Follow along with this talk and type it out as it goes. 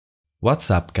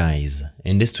What's up guys,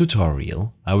 in this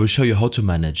tutorial I will show you how to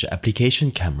manage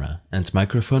application camera and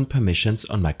microphone permissions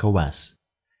on macOS.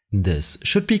 This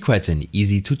should be quite an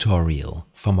easy tutorial.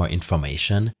 For more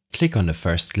information, click on the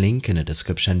first link in the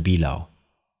description below.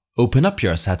 Open up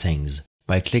your settings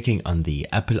by clicking on the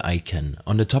Apple icon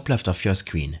on the top left of your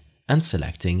screen and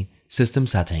selecting System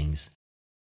Settings.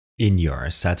 In your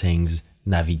settings,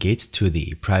 navigate to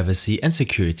the Privacy and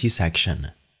Security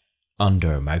section.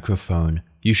 Under Microphone,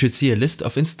 you should see a list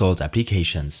of installed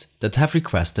applications that have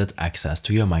requested access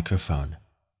to your microphone.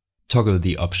 Toggle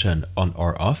the option on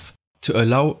or off to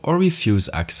allow or refuse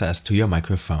access to your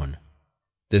microphone.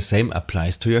 The same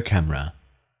applies to your camera.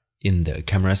 In the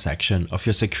camera section of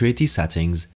your security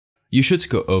settings, you should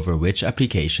go over which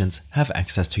applications have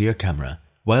access to your camera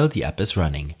while the app is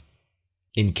running.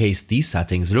 In case these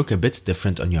settings look a bit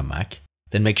different on your Mac,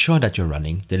 then make sure that you're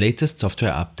running the latest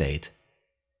software update.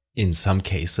 In some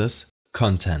cases,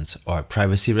 content or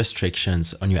privacy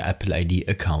restrictions on your Apple ID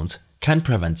account can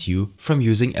prevent you from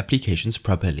using applications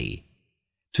properly.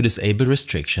 To disable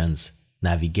restrictions,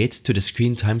 navigate to the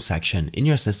Screen Time section in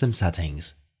your system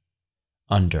settings.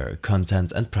 Under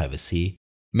Content and Privacy,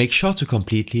 make sure to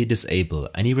completely disable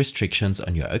any restrictions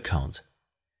on your account.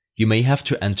 You may have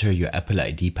to enter your Apple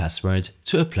ID password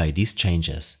to apply these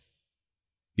changes.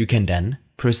 You can then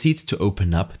proceed to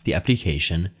open up the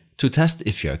application to test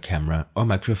if your camera or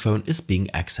microphone is being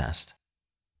accessed.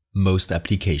 Most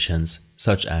applications,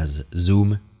 such as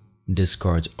Zoom,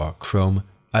 Discord or Chrome,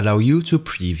 allow you to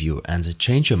preview and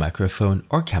change your microphone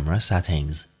or camera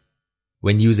settings.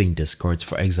 When using Discord,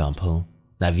 for example,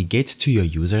 navigate to your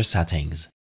user settings.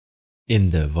 In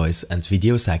the Voice and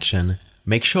Video section,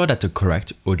 make sure that the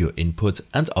correct audio input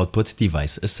and output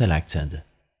device is selected.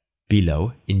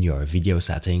 Below, in your video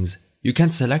settings, you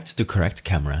can select the correct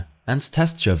camera and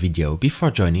test your video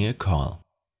before joining a call.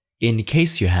 In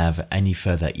case you have any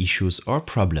further issues or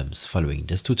problems following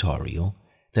this tutorial,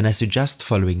 then I suggest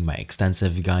following my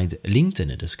extensive guide linked in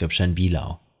the description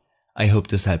below. I hope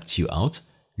this helped you out.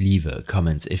 Leave a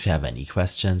comment if you have any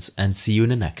questions and see you in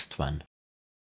the next one.